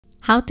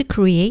How to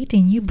create a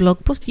new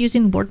blog post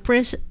using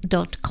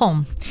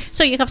wordpress.com.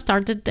 So you have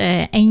started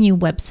a new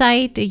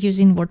website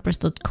using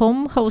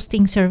wordpress.com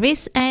hosting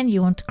service, and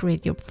you want to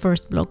create your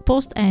first blog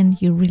post and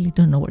you really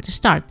don't know where to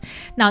start.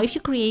 Now, if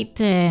you create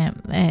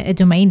a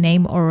domain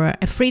name or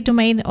a free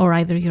domain or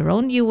either your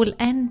own, you will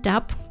end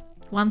up,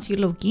 once you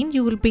log in,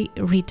 you will be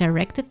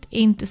redirected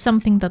into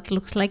something that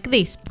looks like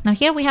this. Now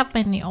here we have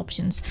many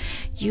options.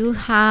 You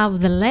have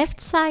the left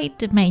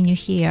side menu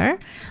here,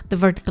 the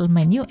vertical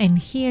menu, and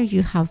here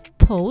you have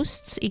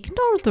posts.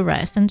 Ignore the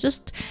rest and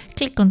just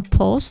click on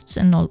posts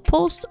and all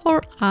posts,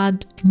 or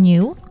add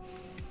new.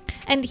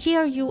 And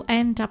here you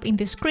end up in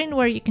the screen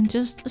where you can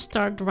just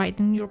start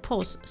writing your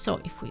post.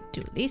 So if we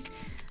do this,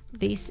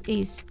 this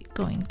is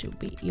going to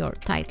be your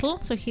title.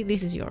 So here,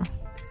 this is your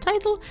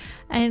title,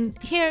 and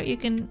here you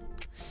can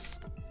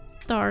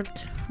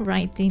start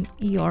writing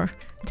your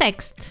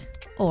text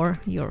or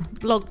your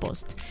blog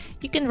post.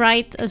 You can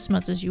write as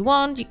much as you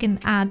want. You can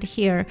add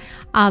here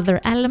other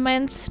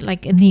elements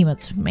like an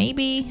image.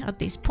 Maybe at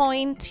this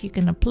point you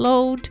can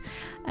upload.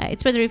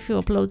 It's better if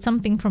you upload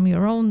something from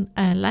your own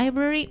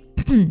library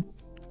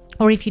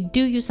or if you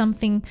do use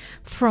something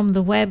from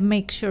the web,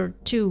 make sure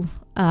to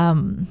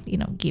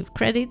give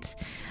credits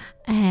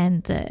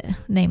and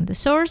name the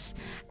source.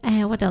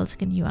 What else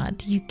can you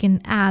add? You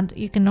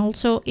can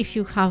also, if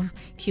you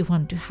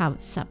want to have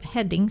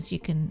subheadings, you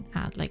can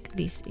add like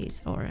this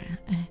is, or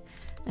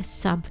a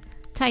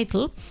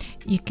subtitle.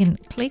 You can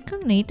click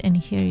on it and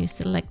here you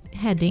select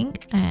heading,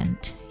 and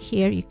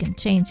here you can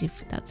change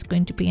if that's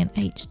going to be an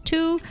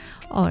H2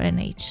 or an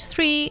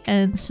H3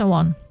 and so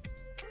on,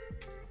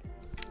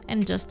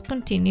 and just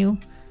continue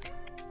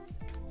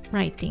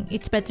writing.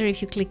 It's better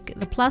if you click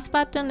the plus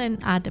button and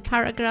add a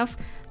paragraph.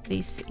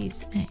 This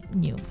is a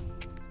new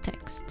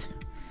text,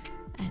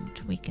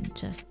 and we can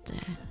just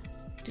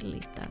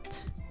delete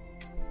that.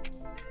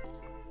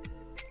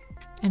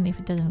 And if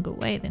it doesn't go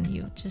away, then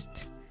you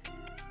just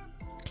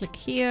click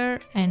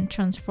here and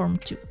transform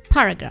to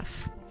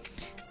paragraph.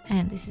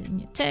 And this is a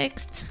new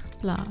text,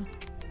 blah,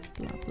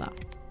 blah, blah.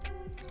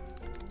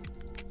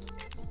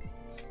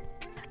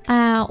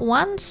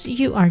 Once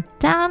you are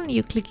done,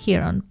 you click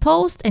here on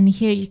post, and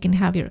here you can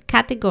have your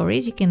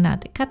categories. You can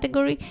add a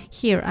category.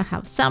 Here I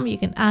have some. You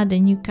can add a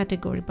new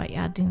category by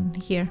adding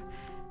here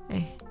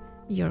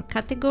your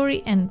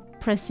category and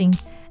pressing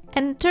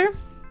enter,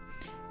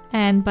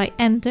 and by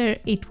enter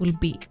it will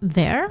be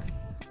there.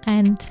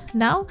 And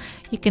now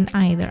you can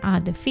either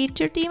add a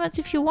featured image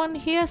if you want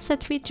here,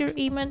 set feature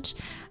image,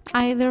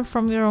 either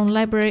from your own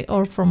library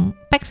or from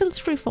Pexels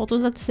Free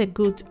Photos. That's a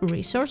good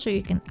resource. So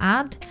you can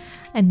add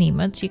an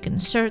image. You can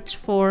search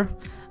for,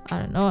 I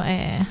don't know,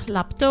 a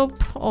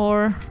laptop,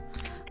 or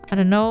I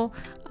don't know,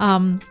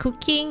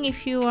 cooking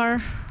if you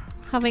are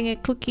having a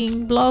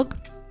cooking blog,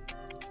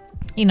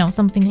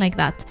 something like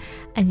that.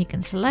 And you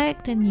can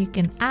select and you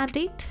can add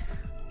it.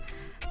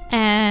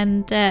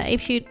 And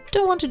if you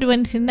don't want to do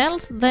anything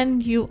else,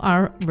 then you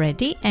are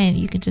ready, and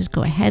you can just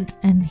go ahead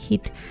and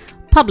hit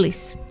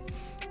publish.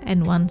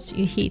 And once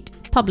you hit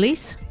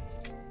publish,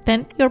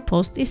 then your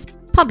post is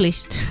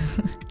published.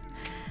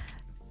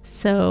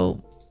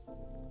 So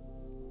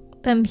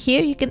then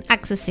here you can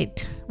access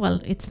it. Well,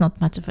 it's not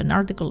much of an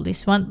article,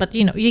 this one, but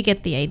you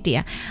get the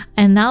idea.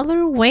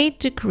 Another way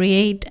to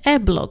create a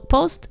blog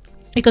post,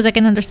 because I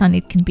can understand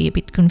it can be a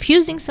bit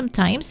confusing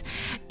sometimes,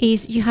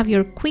 is you have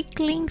your quick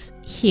links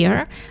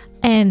here,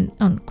 and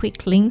on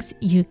quick links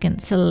you can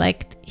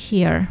select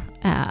here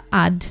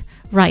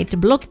write a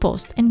blog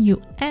post, and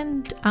you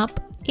end up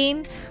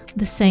in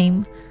the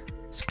same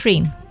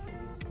screen.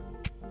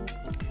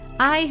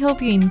 I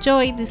hope you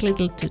enjoyed this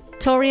little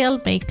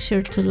tutorial. Make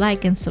sure to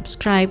like and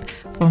subscribe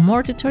for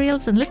more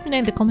tutorials, and let me know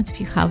in the comments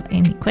if you have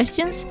any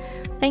questions.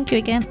 Thank you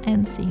again,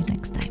 and see you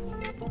next time.